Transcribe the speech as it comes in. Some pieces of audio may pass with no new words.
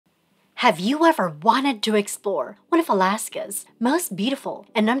Have you ever wanted to explore one of Alaska's most beautiful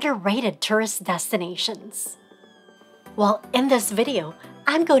and underrated tourist destinations? Well, in this video,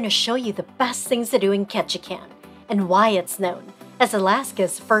 I'm going to show you the best things to do in Ketchikan and why it's known as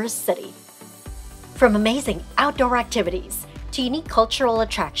Alaska's first city. From amazing outdoor activities to unique cultural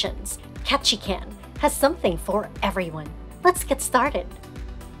attractions, Ketchikan has something for everyone. Let's get started.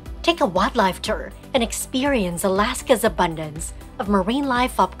 Take a wildlife tour and experience Alaska's abundance of marine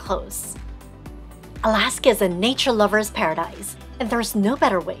life up close. Alaska is a nature lover's paradise, and there's no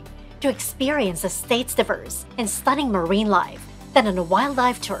better way to experience the state's diverse and stunning marine life than on a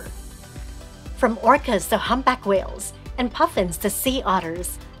wildlife tour. From orcas to humpback whales and puffins to sea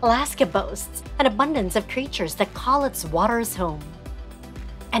otters, Alaska boasts an abundance of creatures that call its waters home.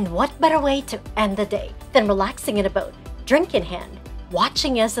 And what better way to end the day than relaxing in a boat, drink in hand,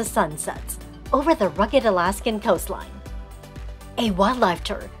 watching as the sun sets over the rugged Alaskan coastline. A wildlife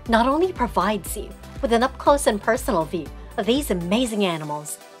tour not only provides you with an up-close and personal view of these amazing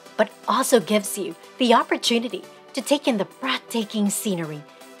animals, but also gives you the opportunity to take in the breathtaking scenery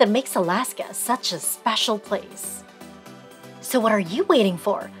that makes Alaska such a special place. So what are you waiting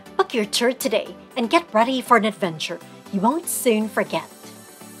for? Book your tour today and get ready for an adventure you won't soon forget.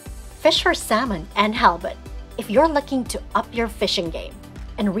 Fish for salmon and halibut. If you're looking to up your fishing game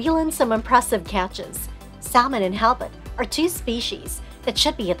and reel in some impressive catches, salmon and halibut are two species that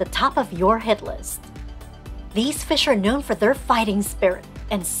should be at the top of your hit list. These fish are known for their fighting spirit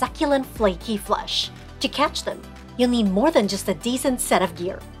and succulent flaky flesh. To catch them, you'll need more than just a decent set of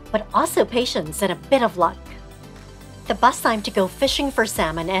gear, but also patience and a bit of luck. The best time to go fishing for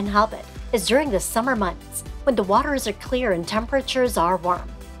salmon and halibut is during the summer months when the waters are clear and temperatures are warm.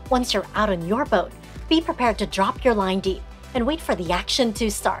 Once you're out on your boat, be prepared to drop your line deep and wait for the action to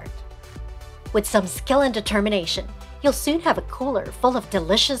start. With some skill and determination, you'll soon have a cooler full of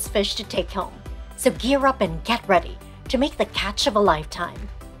delicious fish to take home. So gear up and get ready to make the catch of a lifetime.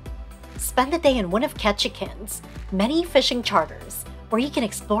 Spend the day in one of Ketchikan's many fishing charters where you can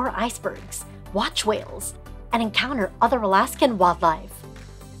explore icebergs, watch whales, and encounter other Alaskan wildlife.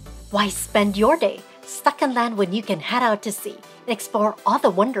 Why spend your day stuck on land when you can head out to sea and explore all the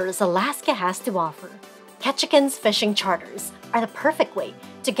wonders Alaska has to offer? Ketchikan's fishing charters are the perfect way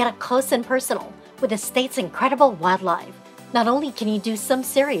to get up close and personal with the state's incredible wildlife. Not only can you do some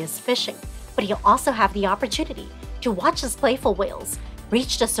serious fishing, but you'll also have the opportunity to watch as playful whales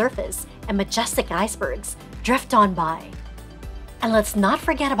reach the surface and majestic icebergs drift on by. And let's not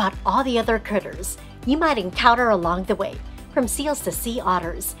forget about all the other critters you might encounter along the way. From seals to sea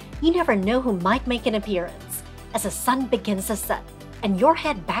otters, you never know who might make an appearance. As the sun begins to set and you're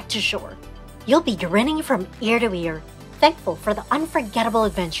head back to shore, you'll be grinning from ear to ear, thankful for the unforgettable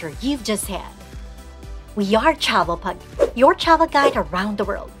adventure you've just had. We are Travel Pug, your travel guide around the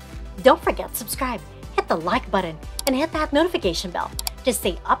world. Don't forget to subscribe, hit the like button, and hit that notification bell to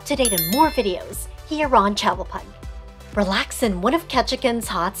stay up to date on more videos here on Travel Pug. Relax in one of Ketchikan's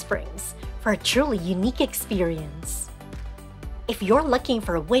hot springs for a truly unique experience. If you're looking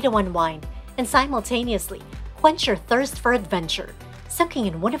for a way to unwind and simultaneously quench your thirst for adventure, soaking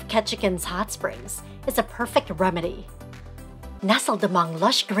in one of Ketchikan's hot springs is a perfect remedy. Nestled among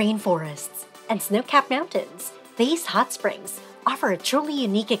lush green forests and snow-capped mountains, these hot springs offer a truly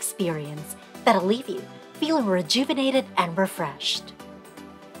unique experience that'll leave you feeling rejuvenated and refreshed.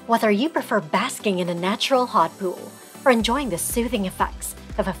 Whether you prefer basking in a natural hot pool or enjoying the soothing effects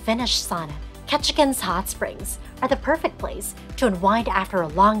of a Finnish sauna, Ketchikan's hot springs are the perfect place to unwind after a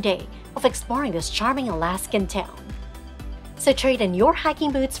long day of exploring this charming Alaskan town. So trade in your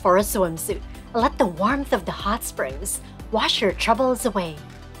hiking boots for a swimsuit and let the warmth of the hot springs wash your troubles away.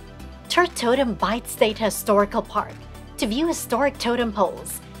 Tour Totem State Historical Park to view historic totem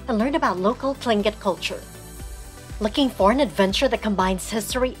poles and learn about local Tlingit culture. Looking for an adventure that combines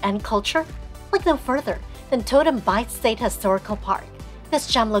history and culture? Look no further than Totem State Historical Park. This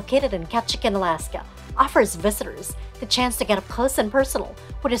gem located in Ketchikan, Alaska, offers visitors the chance to get up close and personal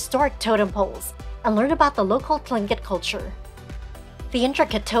with historic totem poles and learn about the local Tlingit culture. The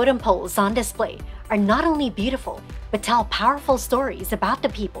intricate totem poles on display are not only beautiful, but tell powerful stories about the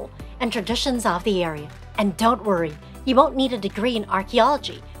people and traditions of the area. And don't worry, you won't need a degree in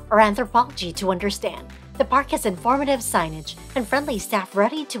archaeology or anthropology to understand. The park has informative signage and friendly staff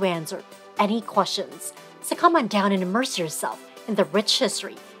ready to answer any questions. So come on down and immerse yourself in the rich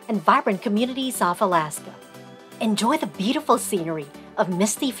history and vibrant communities of Alaska. Enjoy the beautiful scenery of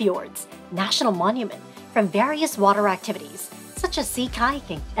Misty Fjords National Monument from various water activities such as sea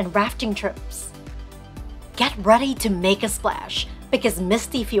kayaking and rafting trips. Get ready to make a splash because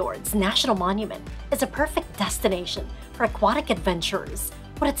Misty Fjords National Monument is a perfect destination for aquatic adventurers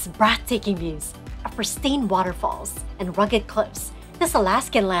With its breathtaking views of pristine waterfalls and rugged cliffs, this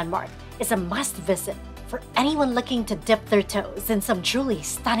Alaskan landmark is a must-visit for anyone looking to dip their toes in some truly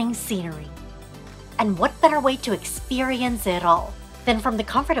stunning scenery. And what better way to experience it all than from the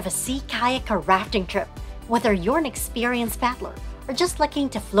comfort of a sea kayak or rafting trip? Whether you're an experienced paddler or just looking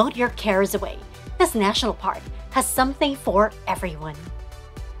to float your cares away, this national park has something for everyone.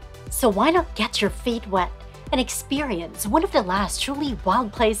 So why not get your feet wet and experience one of the last truly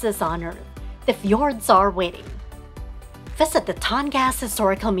wild places on Earth? The fjords are waiting. Visit the Tongass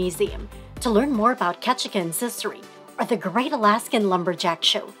Historical Museum to learn more about Ketchikan's history, or the Great Alaskan Lumberjack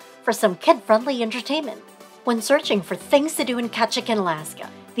Show for some kid-friendly entertainment. When searching for things to do in Ketchikan, Alaska,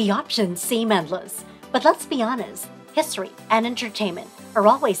 the options seem endless. But let's be honest, history and entertainment are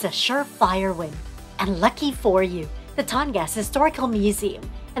always a surefire win. And lucky for you, the Tongass Historical Museum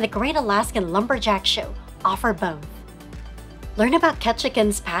and the Great Alaskan Lumberjack Show offer both. Learn about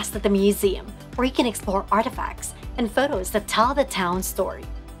Ketchikan's past at the museum, where you can explore artifacts and photos that tell the town's story.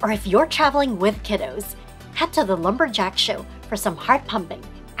 Or if you're traveling with kiddos, head to the Lumberjack Show for some heart-pumping,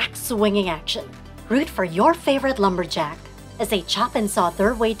 axe-swinging action. Root for your favorite lumberjack as they chop and saw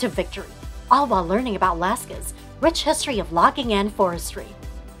their way to victory, all while learning about Alaska's rich history of logging and forestry.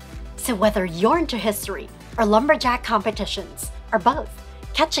 So whether you're into history or lumberjack competitions, or both,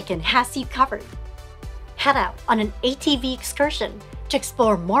 Ketchikan has you covered. Head out on an ATV excursion to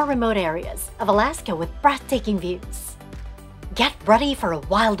explore more remote areas of Alaska with breathtaking views. Get ready for a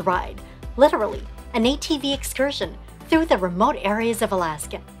wild ride. Literally, an ATV excursion through the remote areas of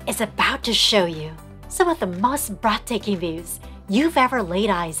Alaska is about to show you some of the most breathtaking views you've ever laid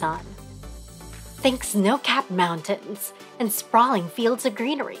eyes on. Think snow-capped mountains and sprawling fields of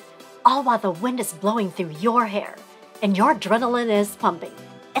greenery, all while the wind is blowing through your hair and your adrenaline is pumping.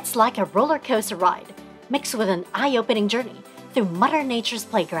 It's like a roller coaster ride mixed with an eye-opening journey through Mother Nature's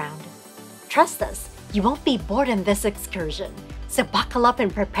playground. Trust us, you won't be bored in this excursion, so buckle up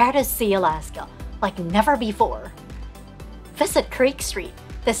and prepare to see Alaska like never before. Visit Creek Street,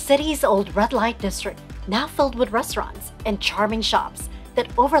 the city's old red light district, now filled with restaurants and charming shops that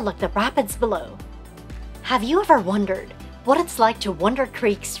overlook the rapids below. Have you ever wondered what it's like to wander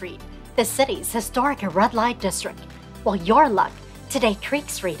Creek Street, the city's historic red light district? Well, you're in luck. Today, Creek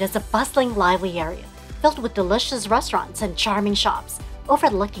Street is a bustling, lively area filled with delicious restaurants and charming shops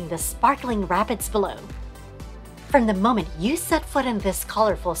overlooking the sparkling rapids below. From the moment you set foot in this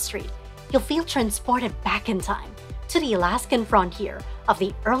colorful street, you'll feel transported back in time to the Alaskan frontier of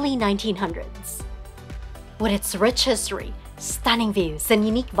the early 1900s. With its rich history, stunning views, and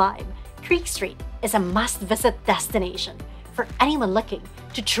unique vibe, Creek Street is a must-visit destination for anyone looking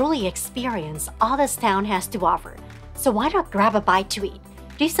to truly experience all this town has to offer. So why not grab a bite to eat,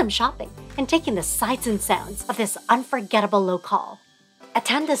 do some shopping, and take in the sights and sounds of this unforgettable locale?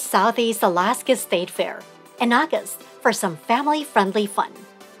 Attend the Southeast Alaska State Fair in August for some family-friendly fun.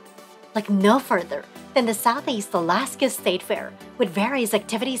 Look no further than the Southeast Alaska State Fair with various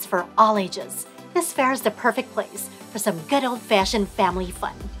activities for all ages. This fair is the perfect place for some good old-fashioned family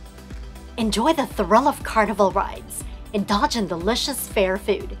fun. Enjoy the thrill of carnival rides, indulge in delicious fair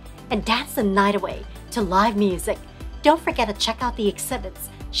food, and dance the night away to live music. Don't forget to check out the exhibits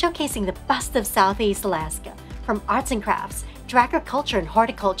showcasing the best of Southeast Alaska, from arts and crafts to agriculture and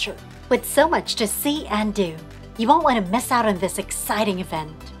horticulture. With so much to see and do, you won't want to miss out on this exciting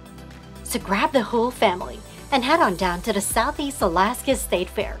event. So grab the whole family and head on down to the Southeast Alaska State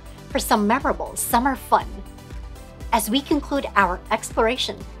Fair for some memorable summer fun. As we conclude our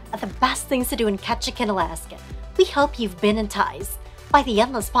exploration of the best things to do in Ketchikan, Alaska, we hope you've been enticed by the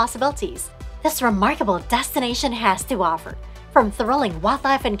endless possibilities this remarkable destination has to offer. From thrilling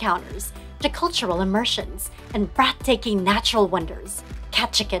wildlife encounters to cultural immersions and breathtaking natural wonders,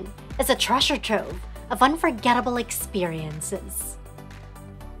 Ketchikan is a treasure trove of unforgettable experiences.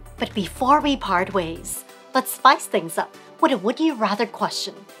 But before we part ways, let's spice things up with a would you rather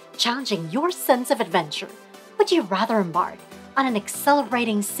question, challenging your sense of adventure. Would you rather embark on an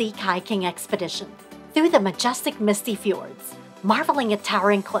exhilarating sea kayaking expedition through the majestic misty fjords, marveling at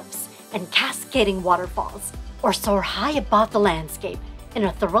towering cliffs and cascading waterfalls, or soar high above the landscape in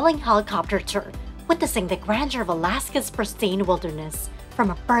a thrilling helicopter tour, witnessing the grandeur of Alaska's pristine wilderness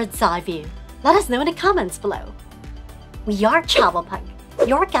from a bird's eye view? Let us know in the comments below. We are Travel Punk,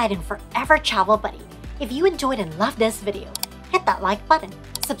 your guide and forever travel buddy. If you enjoyed and loved this video, hit that like button,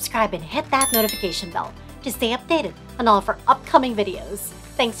 subscribe, and hit that notification bell to stay updated on all of our upcoming videos.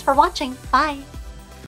 Thanks for watching. Bye!